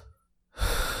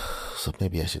 So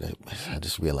maybe I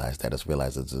just realized that. I just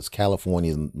realized that it's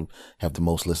California have the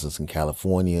most listeners in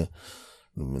California,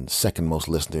 and second most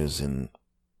listeners in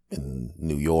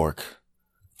New York,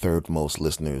 third most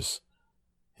listeners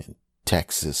in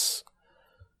Texas.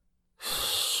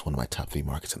 One of my top 3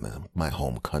 markets in my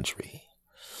home country.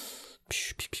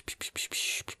 See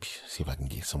if I can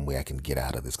get some way I can get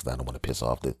out of this, because I don't want to piss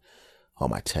off all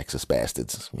my Texas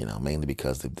bastards. Mainly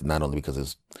because not only because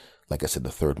it's, like I said,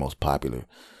 the third most popular,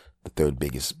 the third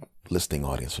biggest listening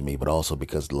audience for me, but also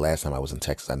because the last time I was in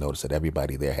Texas, I noticed that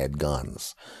everybody there had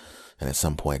guns. And at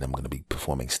some point, I'm going to be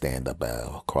performing stand-up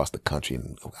across the country,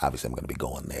 and obviously I'm going to be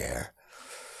going there.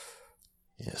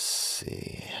 Let's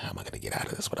see, how am I going to get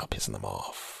out of this without pissing them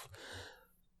off?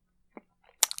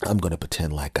 I'm going to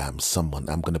pretend like I'm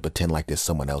going to pretend like there's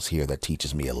someone else here that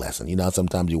teaches me a lesson. You know,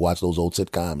 sometimes you watch those old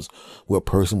sitcoms where a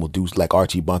person will do, like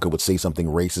Archie Bunker would say something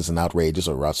racist and outrageous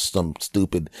or some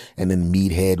stupid, and then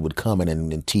Meathead would come in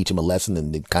and teach him a lesson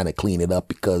and kind of clean it up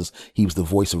because he was the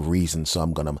voice of reason. So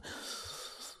I'm going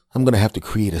to have to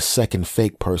create a second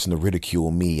fake person to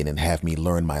ridicule me and then have me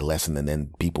learn my lesson. And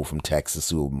then people from Texas,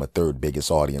 who are my third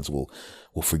biggest audience, will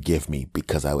forgive me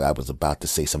because I was about to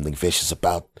say something vicious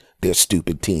about their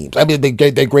stupid teams. I mean,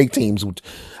 they're great teams, which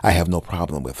I have no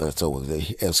problem with. So,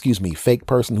 excuse me, fake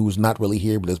person who's not really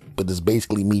here, but is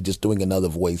basically me just doing another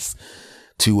voice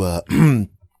to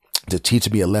to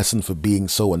teach me a lesson for being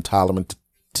so intolerant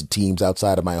to teams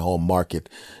outside of my home market.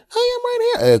 I am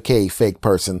right here. Okay, fake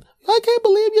person. I can't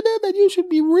believe you did that. You should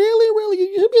be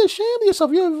you should be ashamed of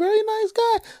yourself. You're a very nice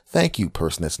guy. Thank you,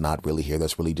 person that's not really here.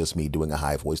 That's really just me doing a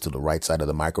high voice to the right side of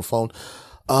the microphone.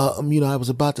 I was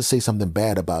about to say something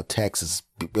bad about Texas.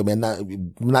 I mean,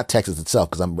 not Texas itself,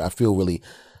 because I feel really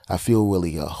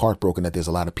heartbroken that there's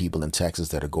a lot of people in Texas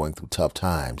that are going through tough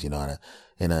times, and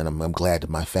I'm glad that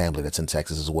my family that's in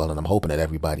Texas as well, and I'm hoping that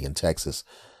everybody in Texas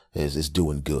is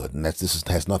doing good. And this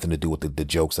has nothing to do with the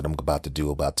jokes that I'm about to do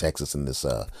about Texas in this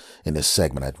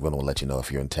segment. I really want to let you know, if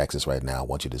you're in Texas right now, I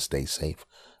want you to stay safe.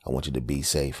 I want you to be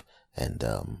safe, and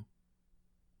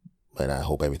I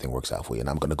hope everything works out for you. And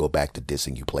I'm going to go back to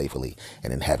dissing you playfully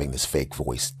and then having this fake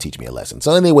voice teach me a lesson.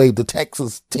 So anyway, the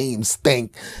Texas teams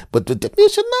stink, but you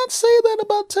should not say that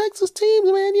about Texas teams,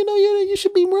 man. You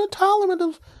should be more tolerant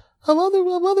of other.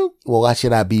 Well, why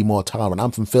should I be more tolerant? I'm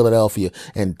from Philadelphia,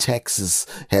 and Texas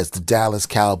has the Dallas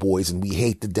Cowboys, and we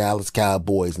hate the Dallas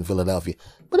Cowboys in Philadelphia.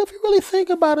 But if you really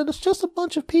think about it, it's just a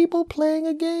bunch of people playing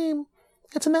a game.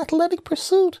 It's an athletic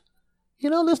pursuit.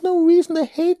 There's no reason to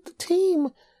hate the team.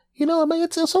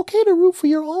 It's okay to root for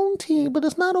your own team, but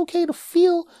it's not okay to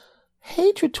feel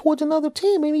hatred towards another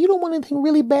team. I mean, you don't want anything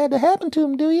really bad to happen to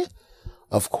them, do you?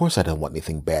 Of course I don't want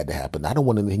anything bad to happen. I don't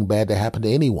want anything bad to happen to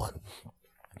anyone.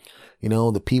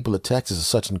 The people of Texas are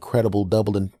such incredible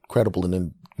people and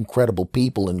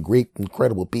great,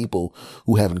 incredible people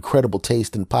who have incredible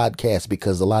taste in podcasts,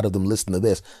 because a lot of them listen to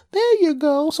this. There you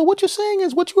go. So what you're saying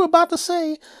is what you were about to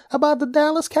say about the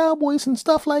Dallas Cowboys and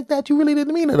stuff like that. You really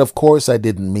didn't mean it. Of course I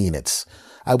didn't mean it.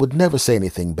 I would never say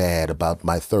anything bad about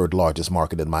my third largest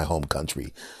market in my home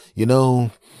country.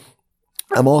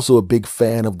 I'm also a big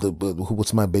fan of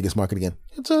what's my biggest market again?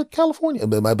 It's California.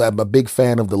 I'm a big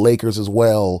fan of the Lakers as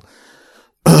well.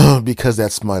 Because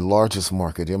that's my largest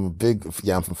market. I'm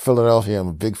from Philadelphia. I'm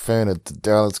a big fan of the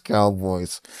Dallas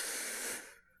Cowboys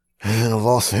and the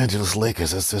Los Angeles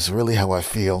Lakers. That's really how I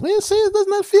feel. Man, see, doesn't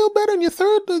that feel better? And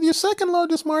your second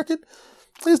largest market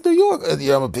is New York.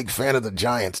 I'm a big fan of the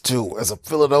Giants too. As a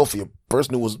Philadelphia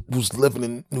person who's living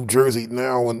in New Jersey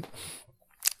now and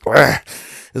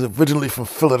is originally from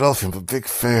Philadelphia, I'm a big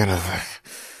fan of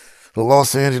the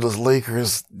Los Angeles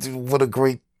Lakers. Dude, what a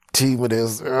great team it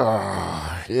is.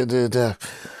 And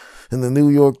the New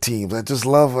York teams, I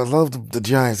love the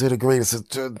Giants. They're the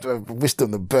greatest. I wish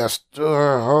them the best. And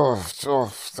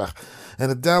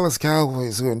the Dallas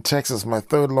Cowboys, who are in Texas, my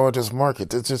third largest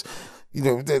market. It's just,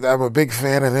 I'm a big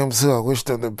fan of them too. I wish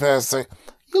them the best. You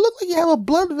look like you have a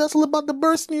blood vessel about to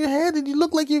burst in your head, and you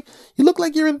look like you're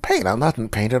in pain. I'm not in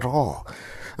pain at all.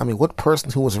 I mean, what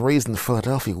person who was raised in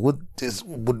Philadelphia would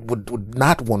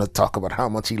not want to talk about how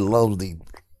much he loves the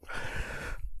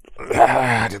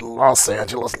Los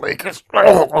Angeles Lakers?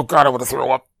 Oh God, I want to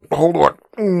throw up. Hold on.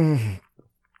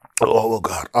 Oh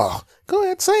God. Oh, go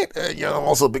ahead, say it. I'm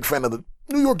also a big fan of the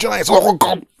New York Giants. Oh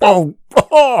God.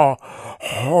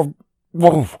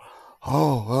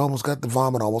 Oh, I almost got the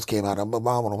vomit. Almost came out. The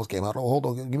vomit almost came out. Oh, hold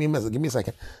on. Give me a minute. Give me a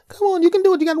second. Come on, you can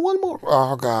do it. You got one more.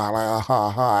 Oh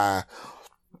God.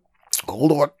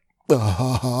 Hold on.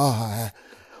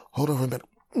 Hold on for a minute.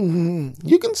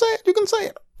 You can say it. You can say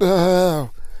it.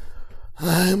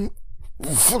 I'm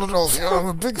Philadelphia. I'm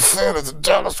a big fan of the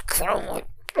Dallas Cowboys.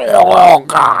 Oh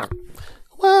God.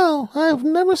 Wow, I've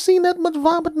never seen that much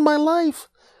vomit in my life.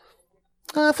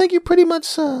 I think you pretty much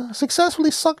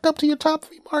successfully sucked up to your top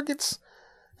 3 markets,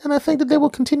 and I think that they will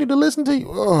continue to listen to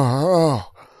you.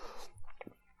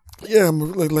 Yeah,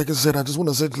 like I said, I just want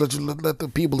to say, let the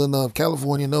people in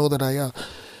California know that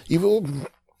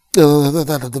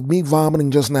that me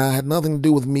vomiting just now had nothing to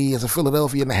do with me as a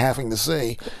Philadelphian having to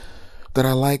say that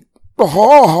I like the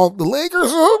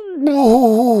Lakers.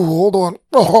 Hold on.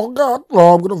 Oh God,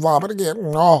 I'm gonna vomit again.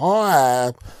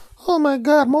 Oh my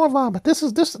God, more vomit. This.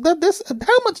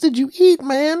 How much did you eat,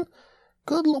 man?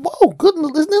 Whoa,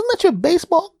 goodness! Isn't that your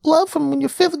baseball glove from when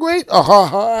you're 5th grade?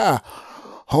 Hold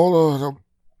on.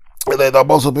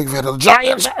 I'm also a big fan of the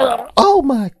Giants. Oh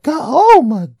my God! Oh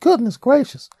my goodness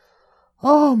gracious!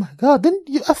 Oh my God!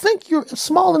 I think your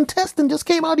small intestine just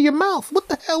came out of your mouth. What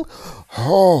the hell?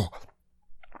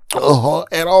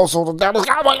 And also the Dallas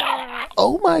Cowboys.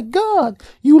 Oh my God!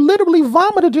 You literally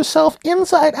vomited yourself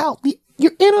inside out.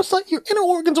 Your inner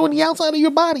organs are on the outside of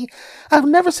your body. I've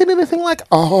never seen anything like.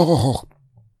 When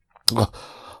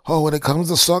it comes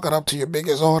to sucking up to your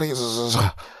biggest audiences,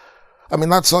 I mean,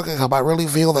 not sucking up. I really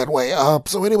feel that way.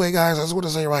 So anyway, guys, I just want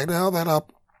to say right now that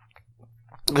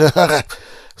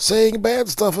saying bad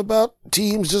stuff about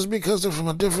teams just because they're from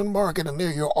a different market and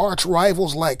they're your arch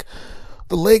rivals, like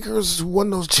the Lakers who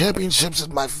won those championships at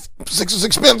my Sixers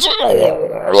expense.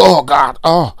 Oh God.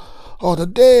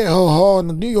 And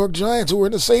the New York Giants who were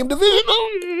in the same division.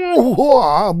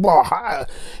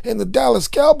 And the Dallas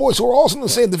Cowboys who are also in the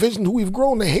same division who we've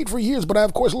grown to hate for years, but I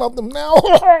of course love them now.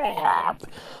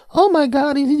 Oh my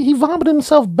God, he vomited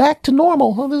himself back to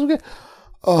normal.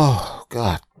 Oh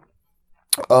God.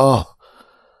 Oh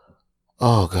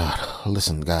God.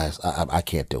 Listen, guys, I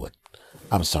can't do it.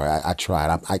 I'm sorry. I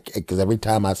tried. Because every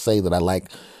time I say that I like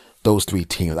those 3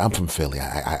 teams, I'm from Philly.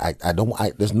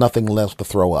 There's nothing left to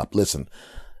throw up. Listen,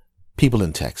 people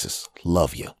in Texas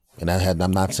love you. And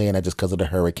I'm not saying that just because of the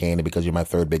hurricane and because you're my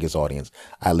 3rd biggest audience.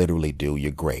 I literally do.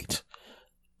 You're great.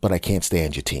 But I can't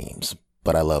stand your teams.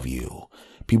 But I love you.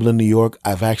 People in New York,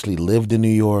 I've actually lived in New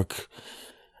York.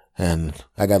 And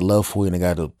I got love for you. And I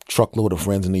got a truckload of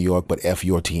friends in New York. But F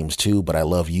your teams too. But I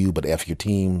love you. But F your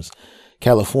teams.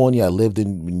 California, I lived there.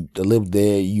 In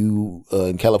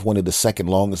California, the 2nd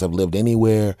longest I've lived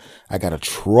anywhere. I got a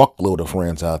truckload of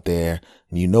friends out there.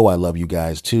 And you know I love you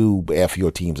guys too, but F your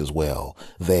teams as well.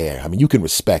 There. I mean, you can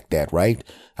respect that, right?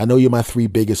 I know you're my 3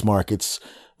 biggest markets,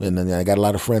 and then I got a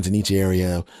lot of friends in each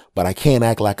area, but I can't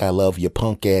act like I love your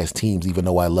punk ass teams even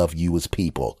though I love you as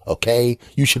people, okay?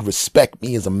 You should respect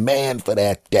me as a man for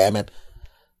that, damn it.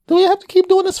 Do we have to keep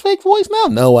doing this fake voice now?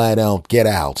 No, I don't. Get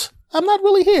out. I'm not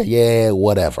really here. Yeah,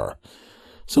 whatever.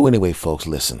 So anyway, folks,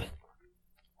 listen.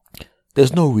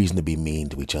 There's no reason to be mean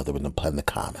to each other in the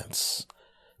comments.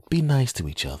 Be nice to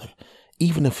each other.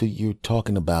 Even if you're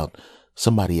talking about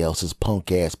somebody else's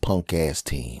punk ass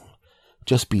team.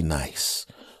 Just be nice.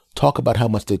 Talk about how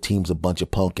much their team's a bunch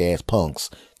of punk ass punks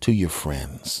to your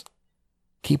friends.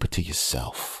 Keep it to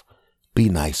yourself. Be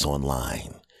nice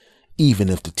online. Even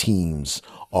if the teams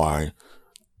are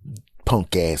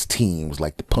punk ass teams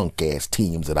like the punk ass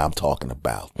teams that I'm talking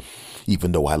about.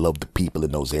 Even though I love the people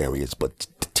in those areas, but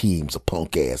the teams are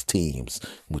punk ass teams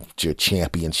with your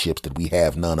championships that we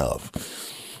have none of.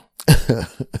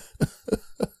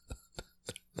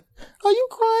 Are you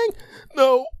crying?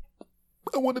 No.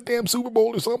 I won the damn Super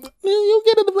Bowl or something. You'll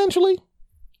get it eventually.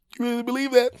 You really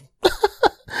believe that?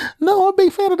 No, I'm a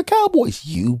big fan of the Cowboys.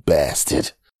 You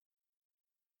bastard.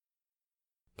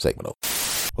 Segment over.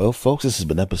 Well, folks, this has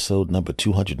been episode number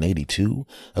 282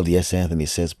 of the S. Anthony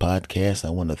Says podcast. I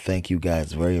want to thank you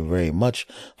guys very, very much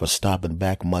for stopping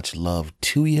back. Much love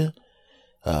to you.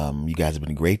 You guys have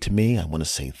been great to me. I want to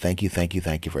say thank you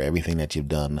for everything that you've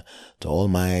done to all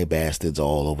my bastards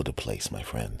all over the place, my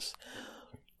friends.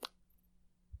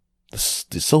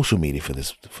 The social media for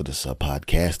this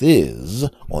podcast is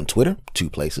on Twitter, 2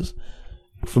 places.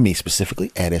 For me specifically,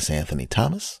 at S. Anthony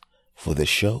Thomas. For this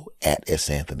show, at S.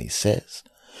 Anthony Says.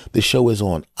 The show is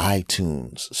on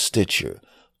iTunes, Stitcher,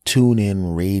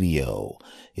 TuneIn Radio.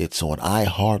 It's on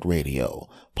iHeartRadio,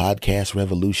 Podcast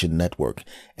Revolution Network,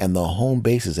 and the home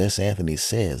base is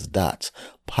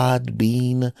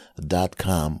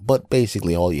santhonysays.podbean.com. But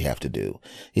basically all you have to do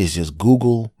is just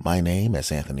Google my name,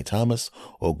 S. Anthony Thomas,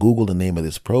 or Google the name of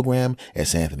this program,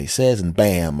 S. Anthony Says, and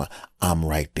bam, I'm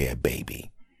right there,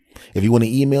 baby. If you want to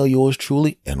email yours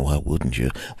truly, and why wouldn't you?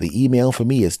 The email for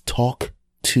me is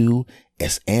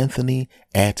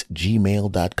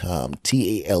talktosanthony@gmail.com.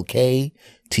 TALKTO,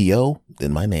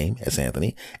 then my name, S.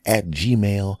 Anthony,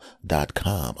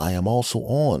 @gmail.com. I am also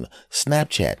on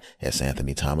Snapchat, S.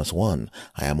 Anthony Thomas 1.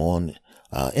 I am on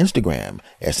Instagram,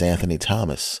 S. Anthony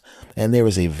Thomas. And there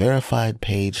is a verified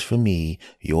page for me,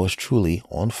 yours truly,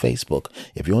 on Facebook.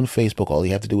 If you're on Facebook, all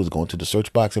you have to do is go into the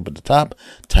search box up at the top,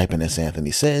 type in S.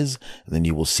 Anthony Says, and then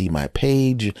you will see my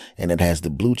page, and it has the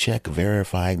blue check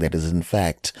verifying that it in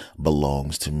fact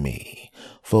belongs to me.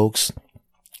 Folks,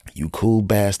 you cool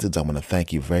bastards, I want to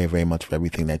thank you very, very much for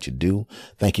everything that you do.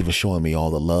 Thank you for showing me all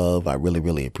the love. I really,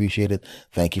 really appreciate it.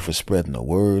 Thank you for spreading the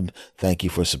word. Thank you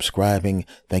for subscribing.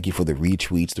 Thank you for the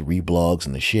retweets, the reblogs,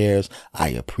 and the shares. I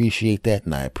appreciate that,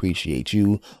 and I appreciate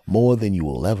you more than you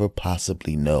will ever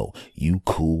possibly know. You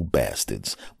cool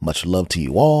bastards. Much love to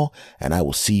you all, and I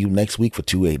will see you next week for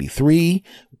 283.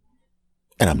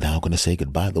 And I'm now going to say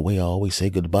goodbye the way I always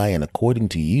say goodbye. And according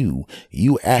to you,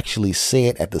 you actually say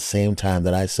it at the same time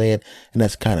that I say it. And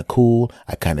that's kind of cool.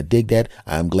 I kind of dig that.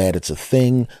 I'm glad it's a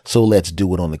thing. So let's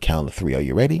do it on the count of 3. Are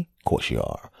you ready? Of course you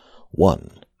are.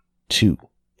 1, 2,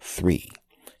 3.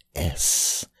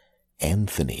 S.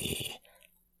 Anthony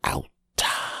out.